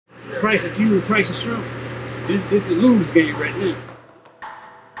price of fuel, the price of shrimp, this is a lose game right now.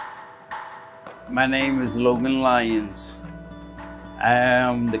 My name is Logan Lyons. I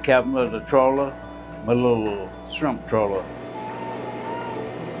am the captain of the trawler, my little shrimp trawler.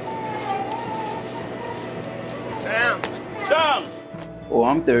 Down! Oh,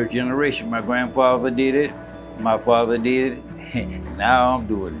 I'm third generation. My grandfather did it, my father did it, and now I'm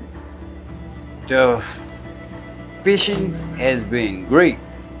doing it. The fishing has been great.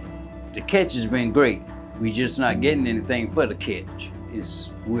 The catch has been great. We're just not getting anything for the catch.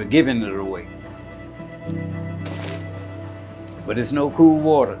 We're giving it away. But it's no cool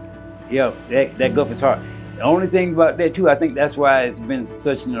water. Yeah, that Gulf is hard. The only thing about that too, I think that's why it's been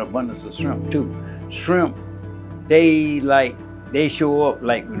such an abundance of shrimp too. Shrimp, they show up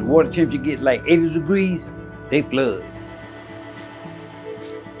like when the water temperature get like 80 degrees, they flood.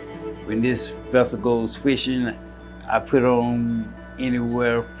 When this vessel goes fishing, I put on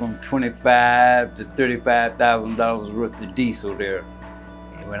anywhere from $25,000 to $35,000 worth of diesel there.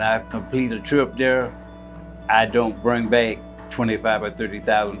 And when I complete a trip there, I don't bring back $25,000 or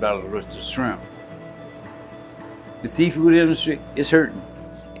 $30,000 worth of shrimp. The seafood industry is hurting.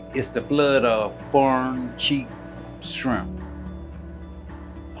 It's the flood of foreign, cheap shrimp.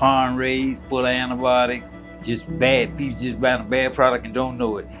 Pond raised, full of antibiotics, just bad. People just buying a bad product and don't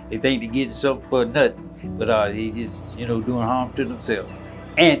know it. They think they're getting something for nothing, but they just, doing harm to themselves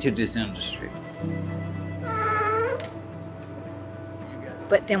and to this industry.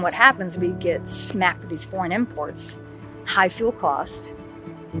 But then what happens, we get smacked with these foreign imports, high fuel costs,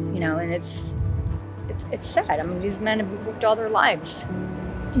 and it's sad. I mean, these men have worked all their lives,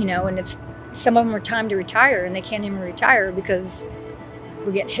 and some of them are time to retire and they can't even retire because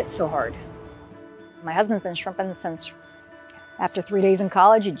we're getting hit so hard. My husband's been shrimping since after 3 days in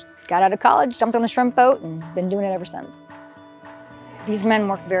college. He got out of college, jumped on a shrimp boat, and been doing it ever since. These men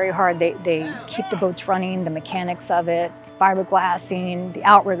work very hard. They keep the boats running, the mechanics of it, fiberglassing, the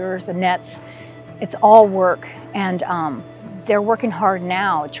outriggers, the nets. It's all work, and they're working hard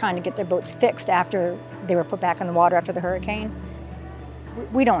now trying to get their boats fixed after they were put back in the water after the hurricane.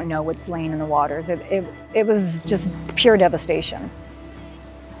 We don't know what's laying in the waters. It was just pure devastation.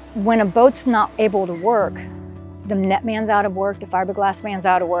 When a boat's not able to work, the net man's out of work, the fiberglass man's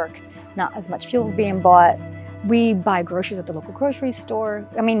out of work, not as much fuel's being bought. We buy groceries at the local grocery store.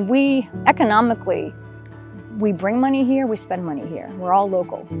 I mean, economically, we bring money here, we spend money here. We're all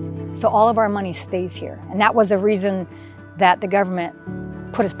local. So all of our money stays here. And that was the reason that the government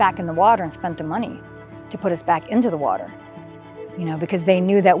put us back in the water and spent the money to put us back into the water, because they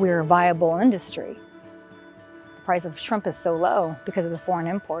knew that we were a viable industry. The price of shrimp is so low because of the foreign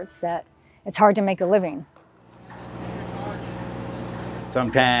imports that it's hard to make a living.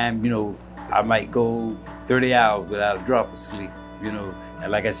 Sometimes, I might go 30 hours without a drop of sleep,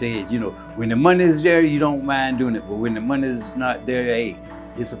 And like I said, when the money is there, you don't mind doing it. But when the money is not there, hey,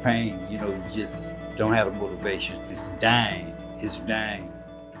 it's a pain. You just don't have the motivation. It's dying. It's dying.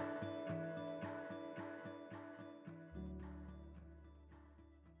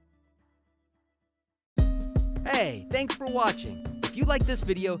 Hey, thanks for watching. If you like this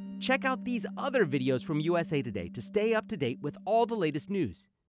video, check out these other videos from USA Today to stay up to date with all the latest news.